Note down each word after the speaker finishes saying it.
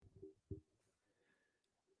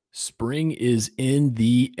Spring is in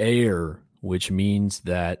the air, which means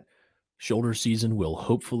that shoulder season will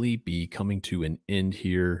hopefully be coming to an end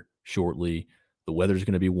here shortly. The weather's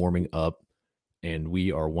going to be warming up, and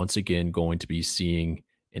we are once again going to be seeing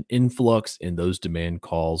an influx in those demand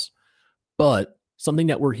calls. But something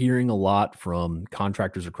that we're hearing a lot from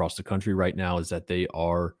contractors across the country right now is that they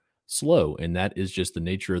are slow, and that is just the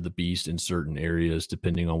nature of the beast in certain areas,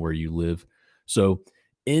 depending on where you live. So,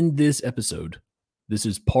 in this episode, this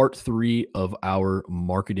is part 3 of our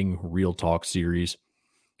Marketing Real Talk series.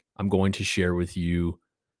 I'm going to share with you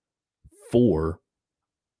 4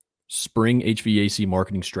 spring HVAC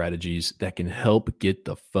marketing strategies that can help get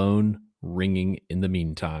the phone ringing in the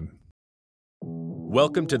meantime.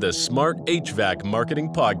 Welcome to the Smart HVAC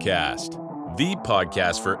Marketing Podcast, the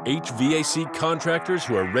podcast for HVAC contractors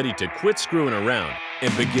who are ready to quit screwing around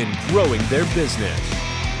and begin growing their business.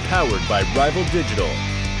 Powered by Rival Digital.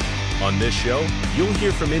 On this show, you'll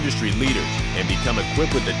hear from industry leaders and become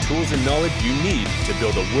equipped with the tools and knowledge you need to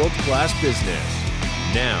build a world-class business.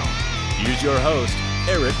 Now, here's your host,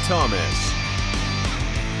 Eric Thomas.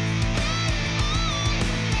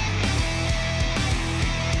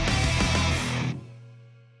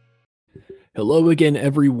 Hello again,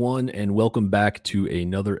 everyone, and welcome back to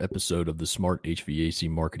another episode of the Smart HVAC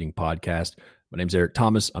Marketing Podcast. My name is Eric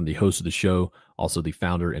Thomas. I'm the host of the show, also the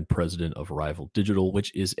founder and president of Rival Digital,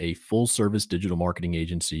 which is a full-service digital marketing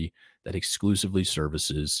agency that exclusively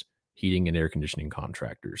services heating and air conditioning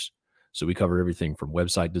contractors. So we cover everything from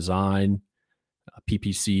website design,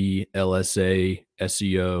 PPC, LSA,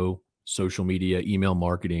 SEO, social media, email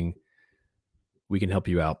marketing. We can help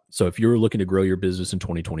you out. So if you're looking to grow your business in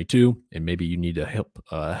 2022 and maybe you need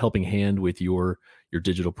a helping hand with your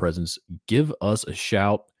digital presence, give us a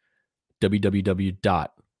shout.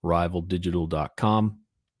 www.rivaldigital.com.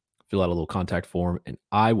 Fill out a little contact form, and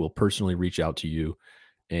I will personally reach out to you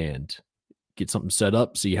and get something set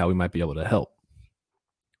up, see how we might be able to help.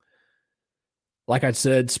 Like I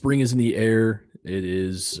said, spring is in the air. It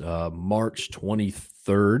is March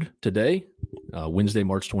 23rd today, Wednesday,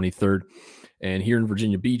 March 23rd. And here in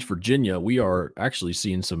Virginia Beach, Virginia, we are actually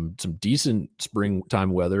seeing some decent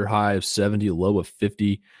springtime weather, high of 70, low of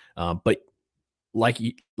 50. But like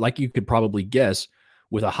you could probably guess,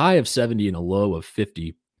 with a high of 70 and a low of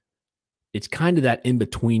 50, it's kind of that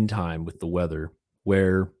in-between time with the weather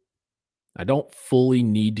where I don't fully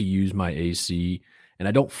need to use my AC and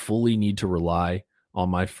I don't fully need to rely on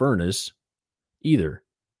my furnace either.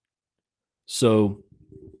 So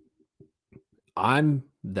I'm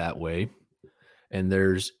that way. And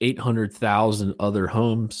there's 800,000 other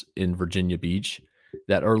homes in Virginia Beach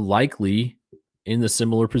that are likely in the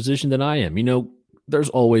similar position that I am. You know, there's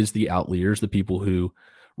always the outliers, the people who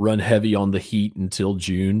run heavy on the heat until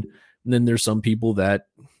June. And then there's some people that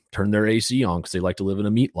turn their AC on because they like to live in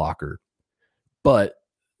a meat locker. But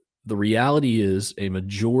the reality is a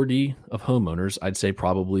majority of homeowners, I'd say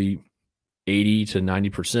probably 80 to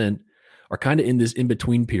 90%, are kind of in this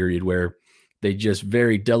in-between period where they just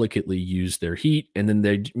very delicately use their heat, and then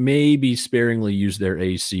they maybe sparingly use their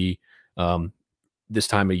AC this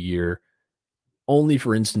time of year, only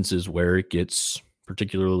for instances where it gets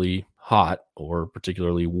particularly hot or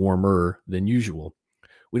particularly warmer than usual.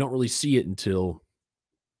 We don't really see it until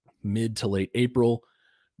mid to late April,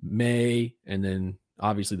 May, and then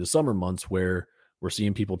obviously the summer months where we're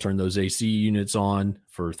seeing people turn those AC units on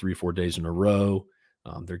for 3-4 days in a row.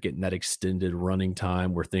 They're getting that extended running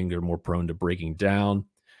time where things are more prone to breaking down.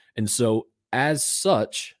 And so as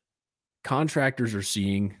such, contractors are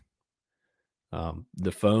seeing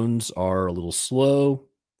the phones are a little slow.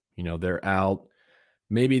 You know, they're out.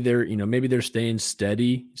 Maybe they're staying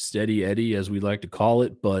steady Eddie, as we like to call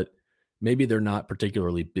it, but maybe they're not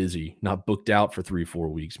particularly busy, not booked out for 3-4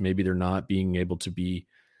 weeks. Maybe they're not being able to be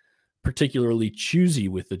particularly choosy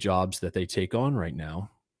with the jobs that they take on right now,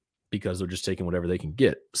 because they're just taking whatever they can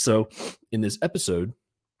get. So in this episode,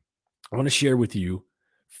 I want to share with you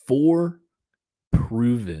 4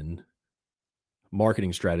 proven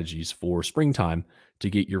marketing strategies for springtime to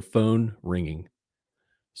get your phone ringing.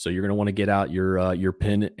 So you're going to want to get out your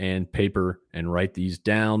pen and paper and write these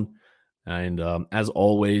down. And as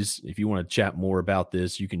always, if you want to chat more about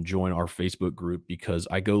this, you can join our Facebook group, because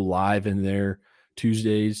I go live in there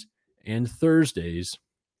Tuesdays and Thursdays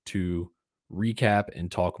to recap and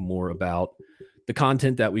talk more about the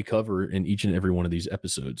content that we cover in each and every one of these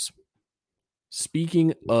episodes.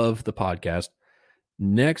 Speaking of the podcast,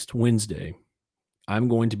 next Wednesday, I'm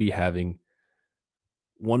going to be having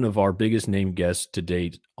one of our biggest name guests to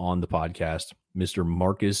date on the podcast, Mr.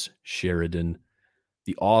 Marcus Sheridan,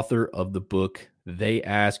 the author of the book They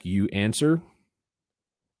Ask You Answer,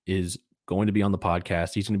 is going to be on the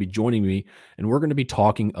podcast. He's going to be joining me, and we're going to be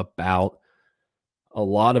talking about a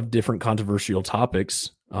lot of different controversial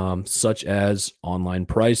topics, such as online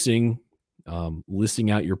pricing,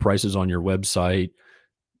 listing out your prices on your website,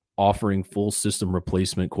 offering full system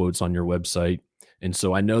replacement quotes on your website. And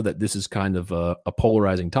so I know that this is kind of a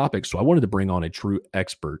polarizing topic. So I wanted to bring on a true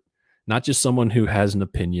expert, not just someone who has an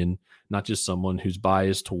opinion, not just someone who's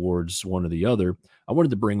biased towards one or the other. I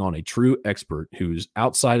wanted to bring on a true expert who's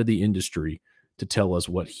outside of the industry to tell us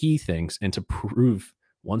what he thinks and to prove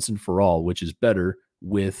once and for all which is better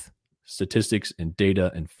with statistics and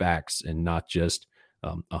data and facts and not just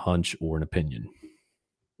a hunch or an opinion.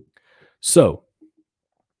 So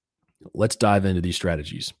let's dive into these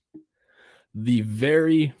strategies. The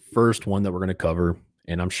very first one that we're going to cover,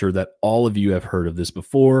 and I'm sure that all of you have heard of this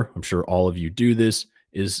before, I'm sure all of you do this,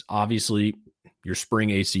 is obviously your spring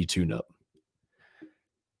AC tune-up.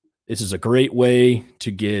 This is a great way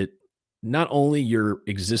to get not only your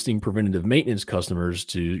existing preventative maintenance customers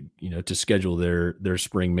to schedule their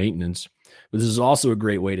spring maintenance, but this is also a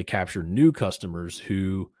great way to capture new customers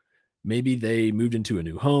who maybe they moved into a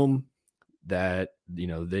new home that,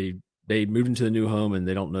 they moved into the new home and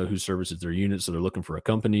they don't know who services their unit. So they're looking for a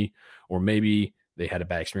company, or maybe they had a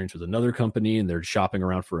bad experience with another company and they're shopping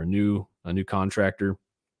around for a new contractor.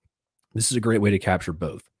 This is a great way to capture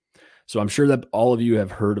both. So I'm sure that all of you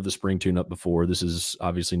have heard of the spring tune-up before. This is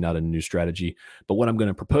obviously not a new strategy, but what I'm going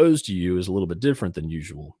to propose to you is a little bit different than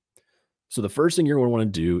usual. So the first thing you're going to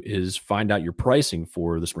want to do is find out your pricing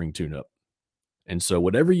for the spring tune-up. And so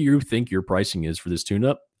whatever you think your pricing is for this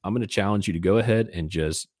tune-up, I'm going to challenge you to go ahead and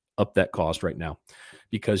just up that cost right now,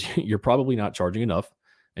 because you're probably not charging enough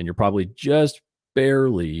and you're probably just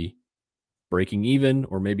barely breaking even,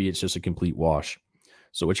 or maybe it's just a complete wash.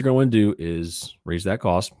 So what you're going to want to do is raise that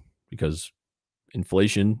cost, because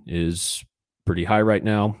inflation is pretty high right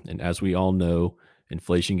now. And as we all know,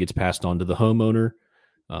 inflation gets passed on to the homeowner.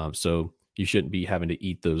 So you shouldn't be having to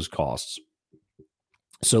eat those costs.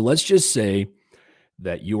 So let's just say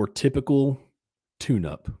that your typical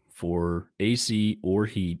tune-up for AC or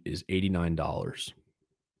heat is $89.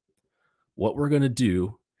 What we're going to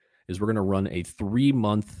do is we're going to run a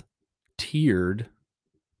 3-month tiered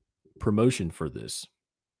promotion for this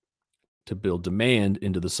to build demand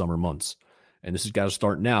into the summer months. And this has got to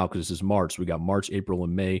start now because this is March. We got March, April,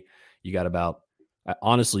 and May. You got about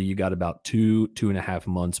 2.5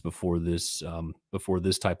 months before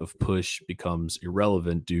this type of push becomes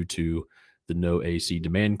irrelevant due to the no AC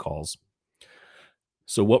demand calls.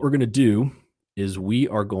 So what we're going to do is we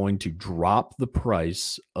are going to drop the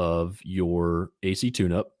price of your AC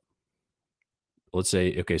tune-up. Let's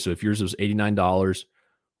say, okay, so if yours was $89,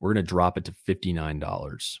 we're going to drop it to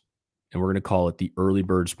 $59. And we're going to call it the early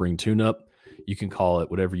bird spring tune-up. You can call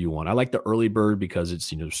it whatever you want. I like the early bird because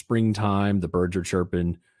it's, springtime, the birds are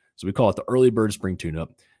chirping. So we call it the early bird spring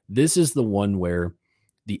tune-up. This is the one where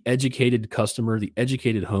the educated customer, the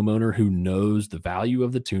educated homeowner who knows the value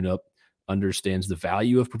of the tune-up, understands the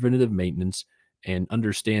value of preventative maintenance, and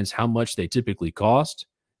understands how much they typically cost,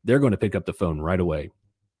 they're going to pick up the phone right away.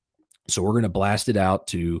 So we're going to blast it out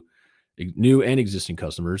to new and existing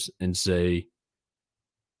customers and say,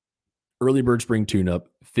 early bird spring tune-up,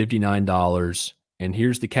 $59. And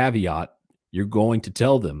here's the caveat. You're going to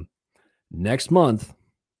tell them next month,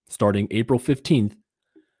 starting April 15th,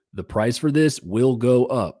 the price for this will go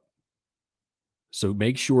up. So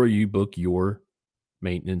make sure you book your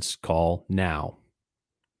maintenance call now.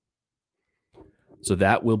 So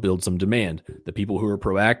that will build some demand. The people who are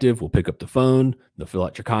proactive will pick up the phone, they'll fill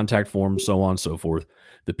out your contact form, so on and so forth.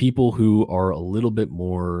 The people who are a little bit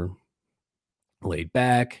more laid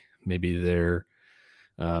back, maybe they're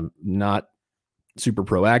not super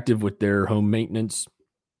proactive with their home maintenance,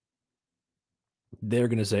 they're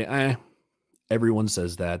going to say, everyone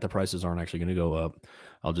says that. The prices aren't actually going to go up.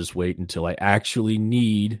 I'll just wait until I actually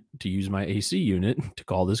need to use my AC unit to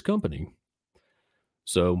call this company.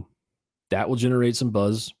 So that will generate some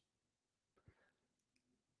buzz.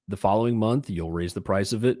 The following month, you'll raise the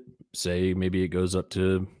price of it. Say maybe it goes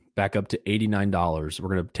back up to $89. We're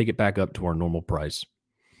going to take it back up to our normal price.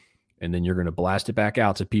 And then you're going to blast it back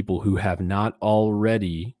out to people who have not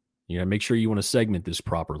already, make sure you want to segment this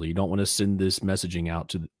properly. You don't want to send this messaging out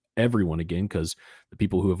to everyone again, because the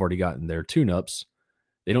people who have already gotten their tune-ups,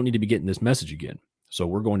 they don't need to be getting this message again. So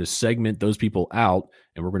we're going to segment those people out,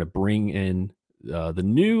 and we're going to bring in the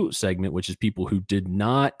new segment, which is people who did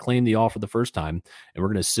not claim the offer the first time. And we're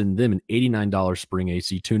going to send them an $89 spring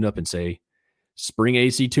AC tune-up and say, spring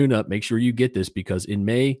AC tune-up, make sure you get this, because in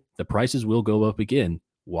May, the prices will go up again.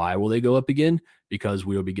 Why will they go up again? Because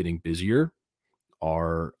we will be getting busier.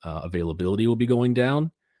 Our availability will be going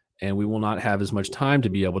down. and we will not have as much time to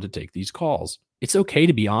be able to take these calls. It's okay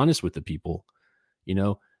to be honest with the people. You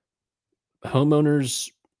know,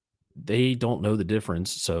 homeowners, they don't know the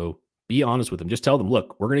difference. So be honest with them. Just tell them,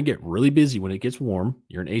 look, we're going to get really busy when it gets warm.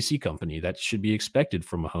 You're an AC company. That should be expected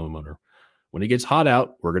from a homeowner. When it gets hot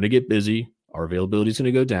out, we're going to get busy. Our availability is going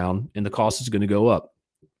to go down and the cost is going to go up.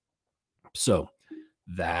 So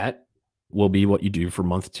that will be what you do for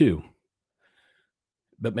month 2.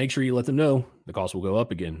 But make sure you let them know the cost will go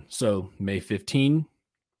up again. So May 15,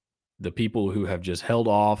 the people who have just held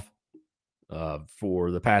off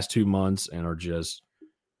for the past 2 months and are just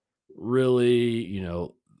really,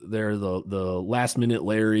 they're the last minute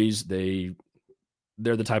Larrys.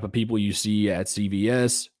 They're the type of people you see at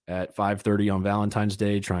CVS at 5:30 on Valentine's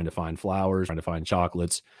Day, trying to find flowers, trying to find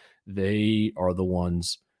chocolates. They are the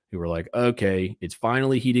ones who are like, okay, it's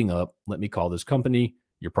finally heating up. Let me call this company.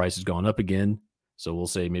 Your price has gone up again. So we'll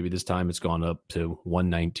say maybe this time it's gone up to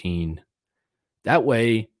 $119. That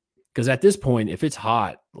way, because at this point, if it's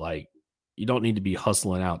hot, like you don't need to be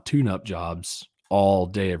hustling out tune-up jobs all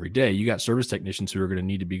day, every day. You got service technicians who are going to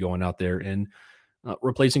need to be going out there and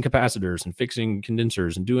replacing capacitors and fixing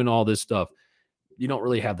condensers and doing all this stuff. You don't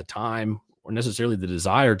really have the time or necessarily the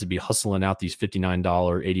desire to be hustling out these $59,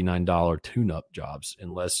 $89 tune-up jobs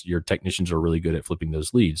unless your technicians are really good at flipping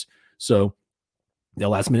those leads. So the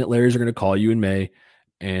last minute Larrys are going to call you in May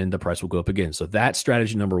and the price will go up again. So that's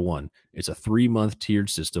strategy number 1. It's a 3-month tiered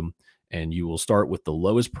system, and you will start with the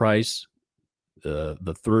lowest price. The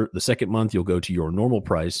second month you'll go to your normal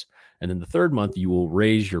price, and then the third month you will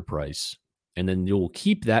raise your price, and then you'll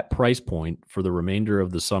keep that price point for the remainder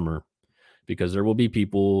of the summer, because there will be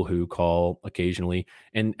people who call occasionally.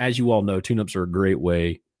 And as you all know, tune-ups are a great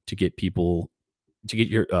way to get people to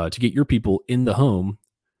get your people in the home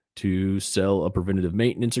to sell a preventative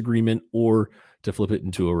maintenance agreement or to flip it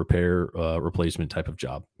into a repair replacement type of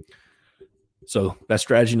job. So that's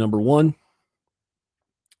strategy number 1.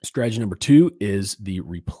 Strategy number 2 is the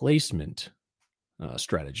replacement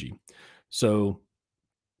strategy. So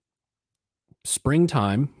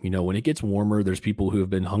springtime, when it gets warmer, there's people who have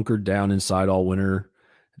been hunkered down inside all winter.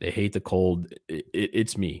 They hate the cold.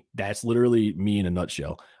 It's me. That's literally me in a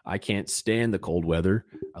nutshell. I can't stand the cold weather.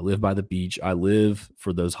 I live by the beach. I live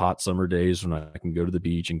for those hot summer days when I can go to the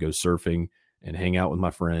beach and go surfing and hang out with my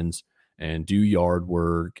friends and do yard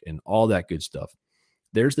work and all that good stuff.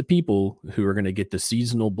 There's the people who are going to get the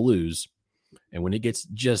seasonal blues. And when it gets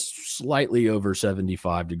just slightly over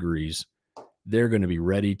 75 degrees, they're going to be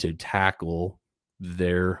ready to tackle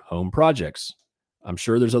their home projects. I'm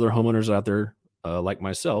sure there's other homeowners out there like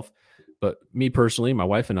myself, but me personally, my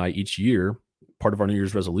wife and I, each year, part of our New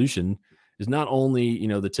Year's resolution is not only,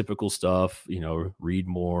 the typical stuff, read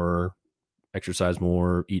more, exercise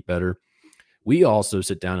more, eat better. We also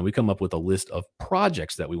sit down and we come up with a list of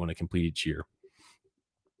projects that we want to complete each year.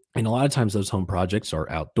 And a lot of times those home projects are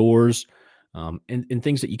outdoors and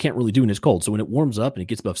things that you can't really do when it's cold. So when it warms up and it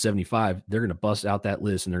gets above 75, they're going to bust out that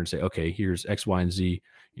list and they're going to say, okay, here's X, Y, and Z.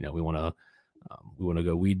 We want to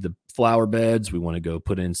go weed the flower beds. We want to go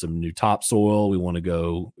put in some new topsoil. We want to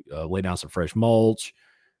go lay down some fresh mulch.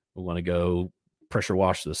 We want to go pressure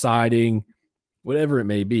wash the siding, whatever it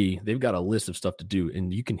may be. They've got a list of stuff to do,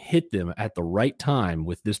 and you can hit them at the right time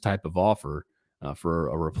with this type of offer for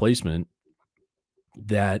a replacement.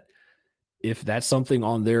 That if that's something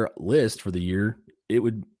on their list for the year, it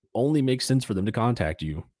would only make sense for them to contact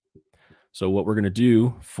you. So what we're going to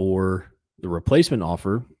do for the replacement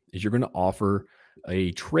offer is you're going to offer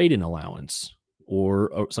a trade-in allowance,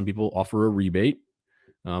 or some people offer a rebate,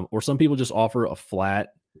 or some people just offer a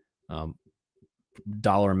flat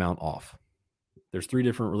dollar amount off. There's 3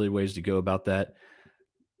 different really ways to go about that.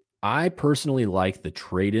 I personally like the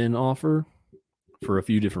trade-in offer for a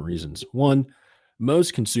few different reasons. One,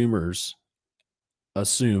 most consumers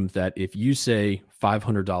assume that if you say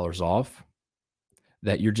 $500 off,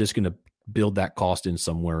 that you're just going to build that cost in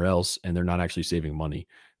somewhere else and they're not actually saving money.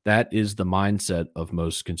 That is the mindset of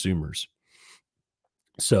most consumers.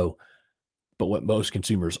 So, but what most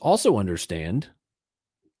consumers also understand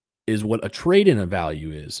is what a trade-in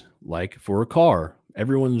value is. Like for a car,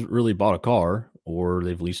 everyone's really bought a car or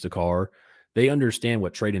they've leased a car. They understand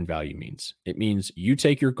what trade-in value means. It means you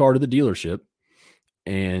take your car to the dealership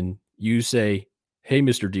and you say, hey,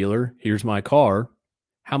 Mr. Dealer, here's my car.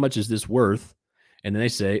 How much is this worth? And then they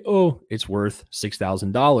say, oh, it's worth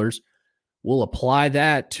 $6,000. We'll apply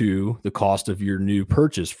that to the cost of your new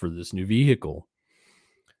purchase for this new vehicle.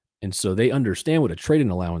 And so they understand what a trade-in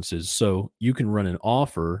allowance is. So you can run an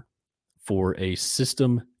offer for a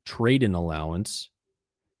system trade-in allowance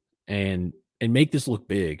and make this look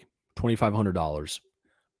big, $2,500.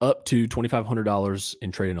 up to $2,500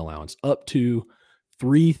 in trade-in allowance, up to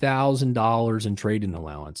 $3,000 in trade-in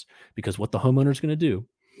allowance. Because what the homeowner is going to do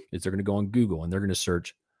is they're going to go on Google and they're going to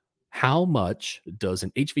search, how much does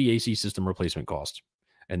an HVAC system replacement cost?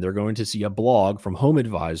 And they're going to see a blog from Home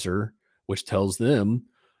Advisor, which tells them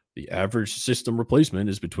the average system replacement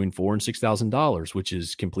is between $4,000 and $6,000, which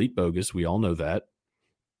is complete bogus. We all know that.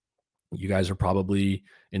 You guys are probably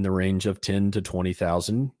in the range of 10 to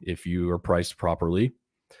 20,000 if you are priced properly.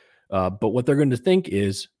 But what they're going to think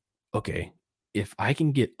is, okay, if I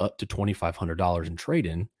can get up to $2,500 in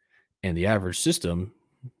trade-in and the average system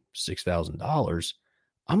 $6,000,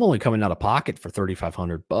 I'm only coming out of pocket for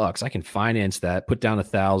 $3,500. I can finance that, put down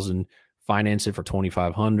 $1,000, finance it for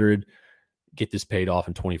 $2,500, get this paid off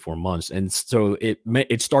in 24 months. And so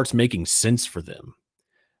it starts making sense for them.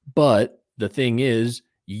 But the thing is,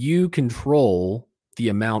 you control the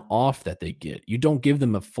amount off that they get. You don't give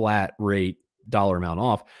them a flat rate dollar amount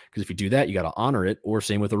off, because if you do that, you got to honor it, or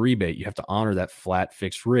same with a rebate. You have to honor that flat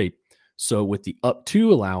fixed rate. So with the up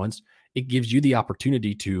to allowance, it gives you the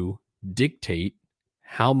opportunity to dictate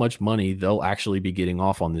how much money they'll actually be getting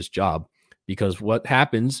off on this job. Because what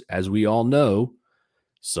happens, as we all know,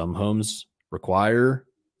 some homes require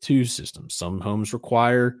 2 systems. Some homes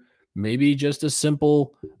require maybe just a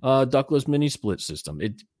simple ductless mini split system.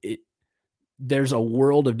 There's a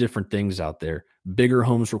world of different things out there. Bigger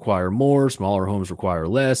homes require more, smaller homes require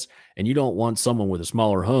less. And you don't want someone with a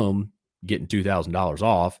smaller home getting $2,000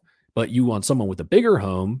 off, but you want someone with a bigger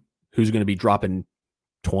home who's going to be dropping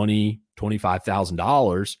 $20,000,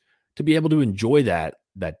 $25,000 to be able to enjoy that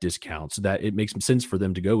discount, so that it makes sense for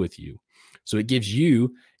them to go with you. So it gives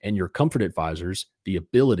you and your comfort advisors the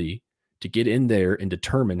ability to get in there and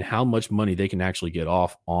determine how much money they can actually get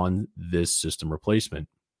off on this system replacement.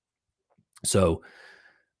 So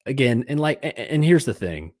again, and here's the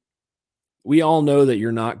thing. We all know that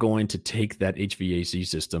you're not going to take that HVAC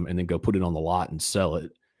system and then go put it on the lot and sell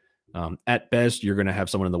it. At best, you're going to have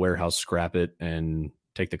someone in the warehouse scrap it and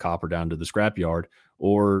take the copper down to the scrap yard,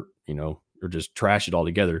 or just trash it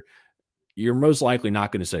altogether. You're most likely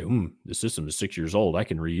not going to say, the system is 6 years old, I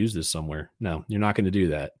can reuse this somewhere. No, you're not going to do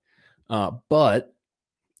that. But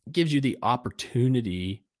it gives you the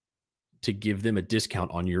opportunity to give them a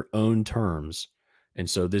discount on your own terms. And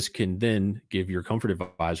so this can then give your comfort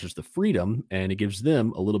advisors the freedom, and it gives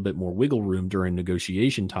them a little bit more wiggle room during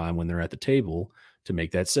negotiation time when they're at the table to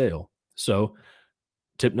make that sale. So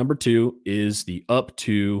tip number 2 is the up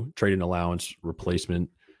to trade-in allowance replacement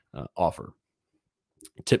offer.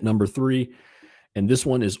 Tip number 3, and this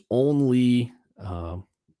one is only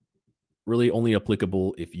really only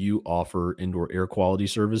applicable if you offer indoor air quality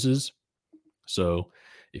services. So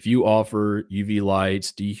if you offer UV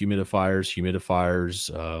lights, humidifiers,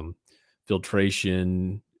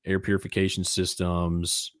 filtration, air purification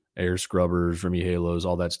systems, air scrubbers, REMI halos,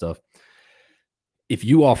 all that stuff. If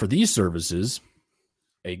you offer these services,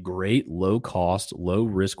 a great low cost, low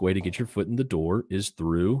risk way to get your foot in the door is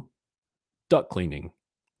through duct cleaning.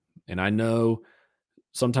 And I know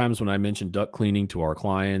sometimes when I mention duct cleaning to our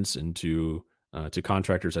clients and to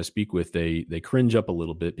contractors I speak with, they cringe up a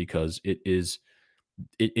little bit, because it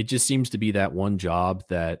just seems to be that one job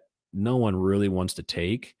that no one really wants to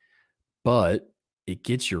take, but it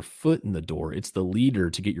gets your foot in the door. It's the leader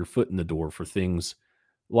to get your foot in the door for things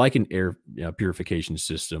like an air purification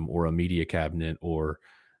system or a media cabinet or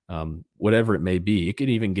whatever it may be. It could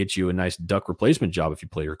even get you a nice duct replacement job if you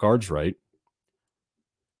play your cards right.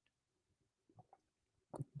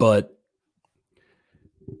 But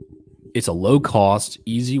it's a low cost,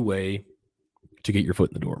 easy way to get your foot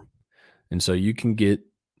in the door. And so you can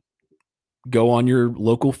go on your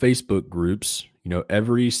local Facebook groups.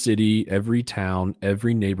 Every city, every town,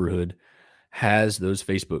 every neighborhood has those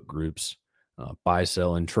Facebook groups. Buy,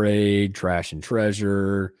 sell, and trade, trash and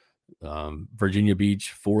treasure, Virginia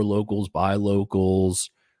Beach, for locals, buy locals,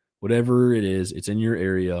 whatever it is, it's in your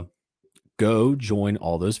area. Go join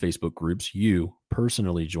all those Facebook groups. You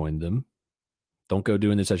personally join them. Don't go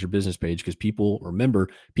doing this as your business page, because people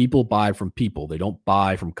buy from people. They don't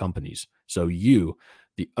buy from companies. So you,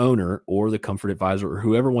 the owner or the comfort advisor or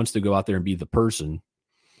whoever wants to go out there and be the person,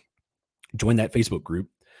 join that Facebook group.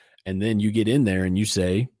 And then you get in there and you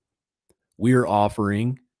say, we're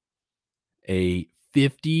offering a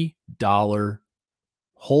 $50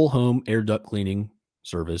 whole home air duct cleaning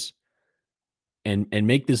service, and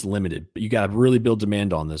make this limited. But you got to really build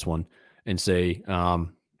demand on this one and say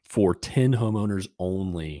for 10 homeowners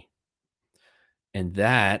only. And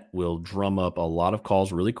that will drum up a lot of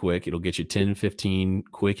calls really quick. It'll get you 10, 15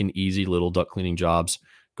 quick and easy little duct cleaning jobs.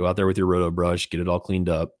 Go out there with your roto brush, get it all cleaned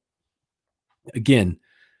up. Again,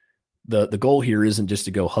 the goal here isn't just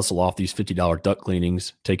to go hustle off these $50 duct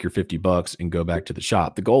cleanings, take your $50 and go back to the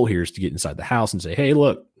shop. The goal here is to get inside the house and say, hey,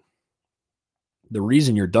 look, the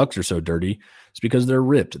reason your ducts are so dirty is because they're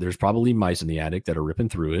ripped. There's probably mice in the attic that are ripping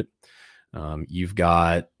through it. You've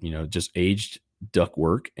got, just aged duct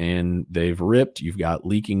work and they've ripped. You've got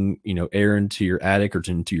leaking, air into your attic or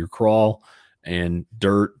into your crawl, and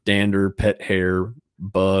dirt, dander, pet hair,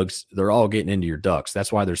 bugs. They're all getting into your ducts.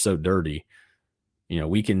 That's why they're so dirty.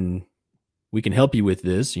 We can help you with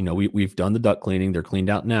this. We've done the duct cleaning. They're cleaned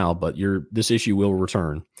out now, but this issue will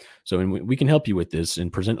return. So we can help you with this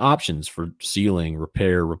and present options for sealing,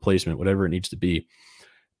 repair, replacement, whatever it needs to be.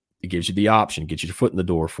 It gives you the option, gets your foot in the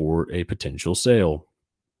door for a potential sale.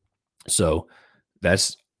 So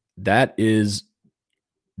that is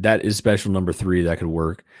special number 3 that could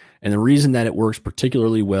work. And the reason that it works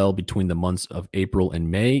particularly well between the months of April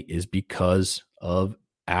and May is because of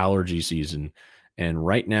allergy season. And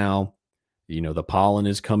right now, the pollen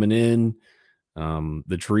is coming in.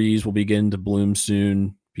 The trees will begin to bloom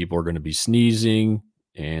soon. People are going to be sneezing.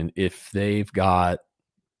 And if they've got,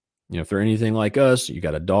 if they're anything like us, you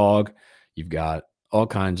got a dog, you've got all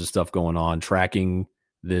kinds of stuff going on, tracking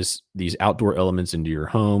these outdoor elements into your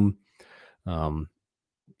home.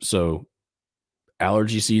 So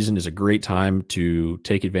allergy season is a great time to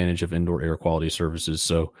take advantage of indoor air quality services.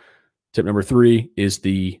 So tip number 3 is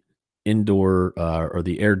the indoor or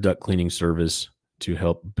the air duct cleaning service to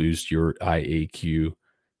help boost your IAQ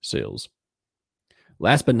sales.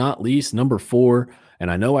 Last but not least, number 4, and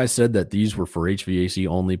I know I said that these were for HVAC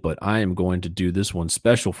only, but I am going to do this one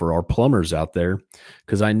special for our plumbers out there,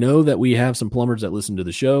 because I know that we have some plumbers that listen to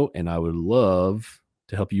the show, and I would love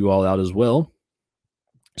to help you all out as well.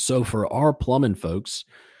 So for our plumbing folks,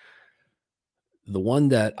 the one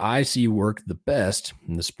that I see work the best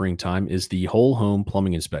in the springtime is the whole home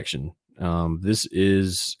plumbing inspection. This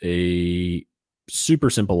is a super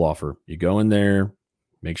simple offer. You go in there,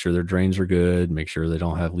 make sure their drains are good, make sure they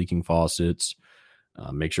don't have leaking faucets,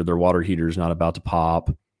 make sure their water heater is not about to pop.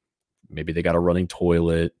 Maybe they got a running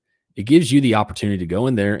toilet. It gives you the opportunity to go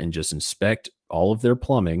in there and just inspect all of their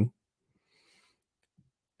plumbing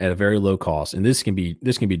at a very low cost. And this can be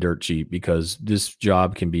dirt cheap, because this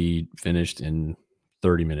job can be finished in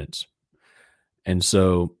 30 minutes. And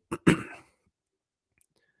so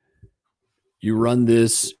you run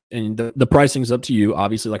this, and the pricing's up to you.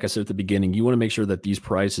 Obviously, like I said at the beginning, you want to make sure that these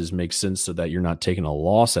prices make sense so that you're not taking a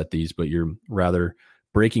loss at these, but you're rather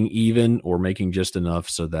breaking even or making just enough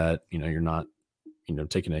so that, you're not,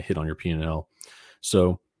 taking a hit on your P&L.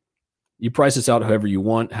 So you price this out however you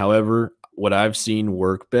want. However, what I've seen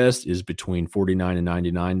work best is between $49 and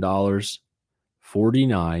 $99.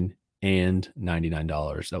 $49 and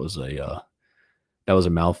 $99. That was a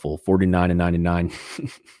mouthful. $49 and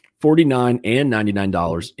 $99. $49 and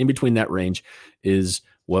 $99. In between that range is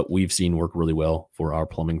what we've seen work really well for our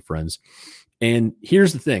plumbing friends. And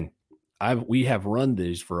here's the thing. We have run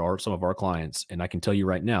these for some of our clients, and I can tell you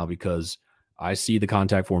right now, because I see the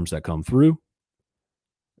contact forms that come through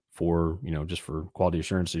for, just for quality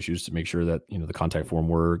assurance issues, to make sure that, the contact form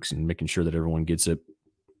works and making sure that everyone gets it.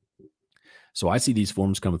 So I see these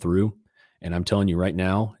forms come through, and I'm telling you right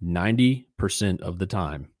now, 90% of the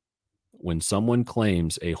time, when someone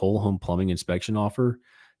claims a whole home plumbing inspection offer,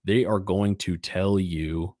 they are going to tell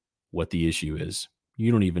you what the issue is.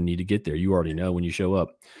 You don't even need to get there. You already know when you show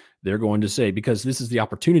up. They're going to say, because this is the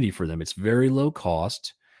opportunity for them. It's very low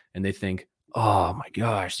cost. And they think, oh my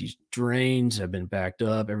gosh, these drains have been backed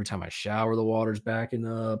up. Every time I shower, the water's backing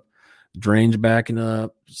up, drains backing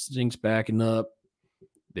up, sinks backing up.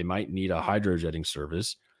 They might need a hydrojetting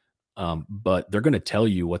service. But they're going to tell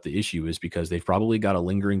you what the issue is, because they've probably got a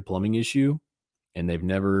lingering plumbing issue and they've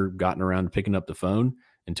never gotten around to picking up the phone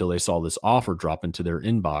until they saw this offer drop into their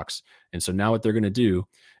inbox. And so now what they're going to do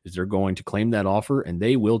is they're going to claim that offer, and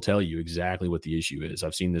they will tell you exactly what the issue is.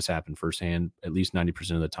 I've seen this happen firsthand at least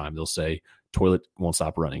 90% of the time. They'll say, toilet won't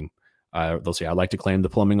stop running. They'll say, I'd like to claim the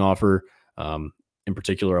plumbing offer. In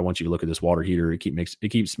particular, I want you to look at this water heater. It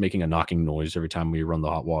keeps making a knocking noise every time we run the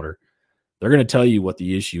hot water. They're going to tell you what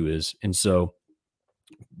the issue is. And so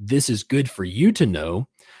this is good for you to know,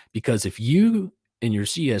 because if you and your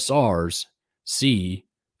CSRs see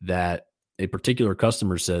that a particular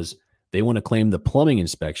customer says they want to claim the plumbing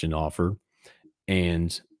inspection offer,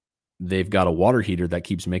 and they've got a water heater that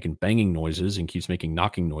keeps making banging noises and keeps making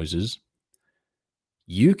knocking noises,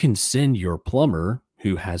 you can send your plumber,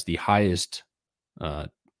 who has the highest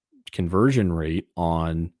conversion rate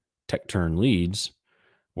on TechTurn leads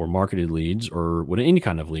or marketed leads, or any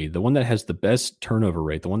kind of lead, the one that has the best turnover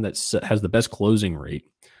rate, the one that has the best closing rate,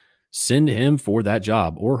 send him for that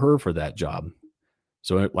job or her for that job.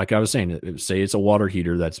 So like I was saying, say it's a water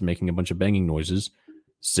heater that's making a bunch of banging noises,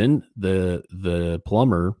 send the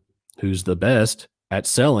plumber who's the best at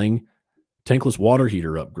selling tankless water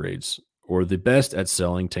heater upgrades or the best at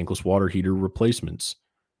selling tankless water heater replacements.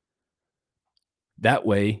 That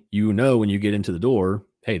way, you know, when you get into the door,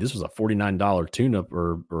 hey, this was a $49 tune-up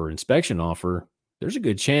or inspection offer. There's a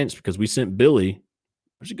good chance, because we sent Billy,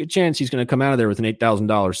 there's a good chance he's going to come out of there with an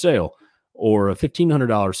 $8,000 sale or a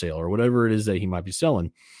 $1,500 sale or whatever it is that he might be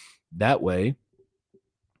selling. That way,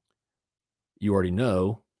 you already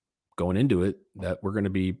know going into it that we're going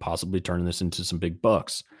to be possibly turning this into some big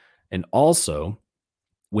bucks. And also,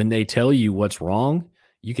 when they tell you what's wrong,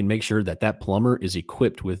 you can make sure that that plumber is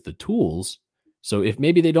equipped with the tools. So if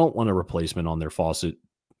maybe they don't want a replacement on their faucet,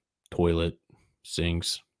 toilet,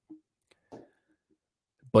 sinks,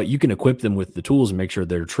 but you can equip them with the tools and make sure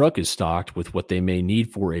their truck is stocked with what they may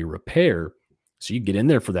need for a repair. So you get in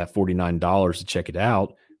there for that $49 to check it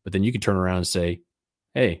out, but then you can turn around and say,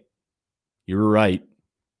 hey, you're right.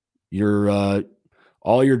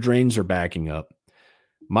 All your drains are backing up.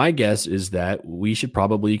 My guess is that we should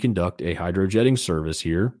probably conduct a hydrojetting service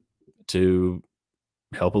here to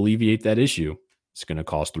help alleviate that issue. It's going to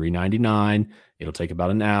cost $3.99. It'll take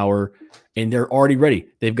about an hour, and they're already ready.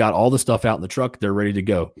 They've got all the stuff out in the truck. They're ready to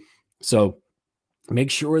go. So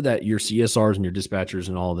make sure that your CSRs and your dispatchers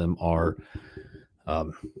and all of them are,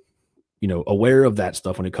 aware of that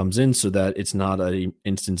stuff when it comes in, so that it's not an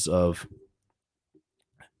instance of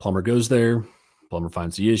plumber goes there, plumber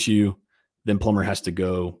finds the issue, then plumber has to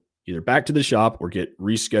go either back to the shop or get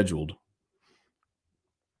rescheduled.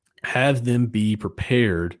 Have them be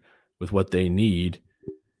prepared with what they need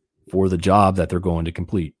for the job that they're going to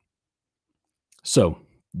complete. So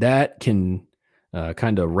that can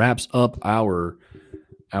kind of wraps up our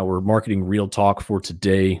marketing real talk for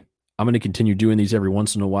today. I'm going to continue doing these every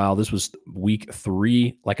once in a while. This was week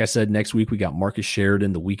 3. Like I said, next week we got Marcus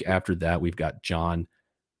Sheridan. The week after that, we've got John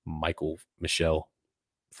Michael Michelle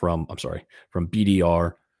from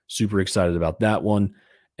BDR. Super excited about that one.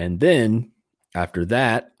 And then after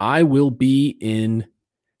that, I will be in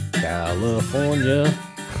California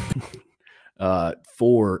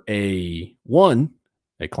for a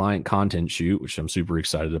client content shoot, which I'm super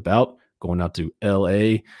excited about. Going out to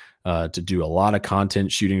LA to do a lot of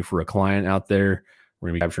content shooting for a client out there. We're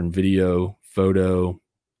going to be capturing video, photo,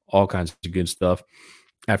 all kinds of good stuff.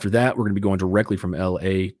 After that, we're going to be going directly from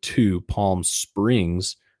LA to Palm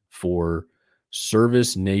Springs for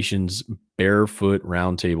Service Nation's Barefoot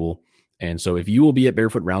Roundtable. And so if you will be at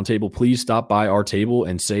Barefoot Roundtable, please stop by our table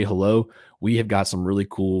and say hello. We have got some really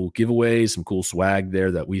cool giveaways, some cool swag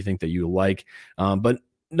there that we think that you'll like. But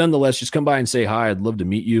nonetheless, just come by and say hi. I'd love to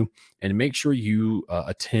meet you. And make sure you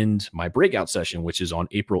attend my breakout session, which is on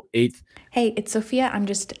April 8th. Hey, it's Sophia. I'm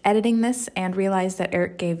just editing this and realized that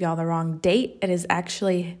Eric gave y'all the wrong date. It is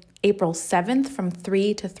actually April 7th from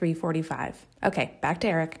 3 to 3:45. Okay, back to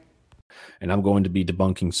Eric. And I'm going to be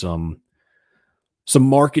debunking some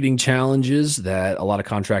marketing challenges that a lot of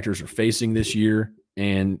contractors are facing this year.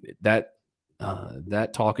 And that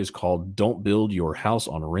talk is called Don't Build Your House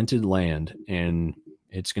on Rented Land. And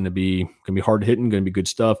it's going to be hard hitting, going to be good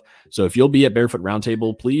stuff. So if you'll be at Barefoot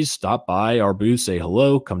Roundtable, please stop by our booth, say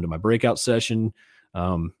hello, come to my breakout session.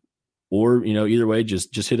 Or, either way,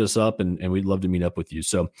 just hit us up and we'd love to meet up with you.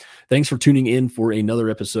 So thanks for tuning in for another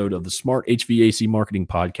episode of the Smart HVAC Marketing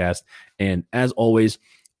Podcast. And as always,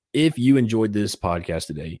 if you enjoyed this podcast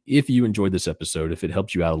today, if you enjoyed this episode, if it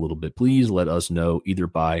helped you out a little bit, please let us know either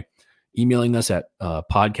by emailing us at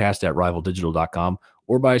podcast@rivaldigital.com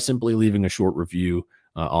or by simply leaving a short review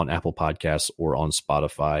on Apple Podcasts or on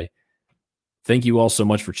Spotify. Thank you all so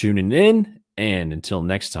much for tuning in. And until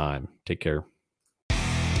next time, take care.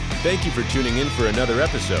 Thank you for tuning in for another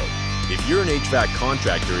episode. If you're an HVAC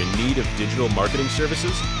contractor in need of digital marketing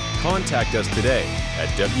services, contact us today at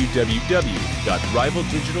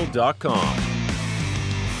www.rivaldigital.com.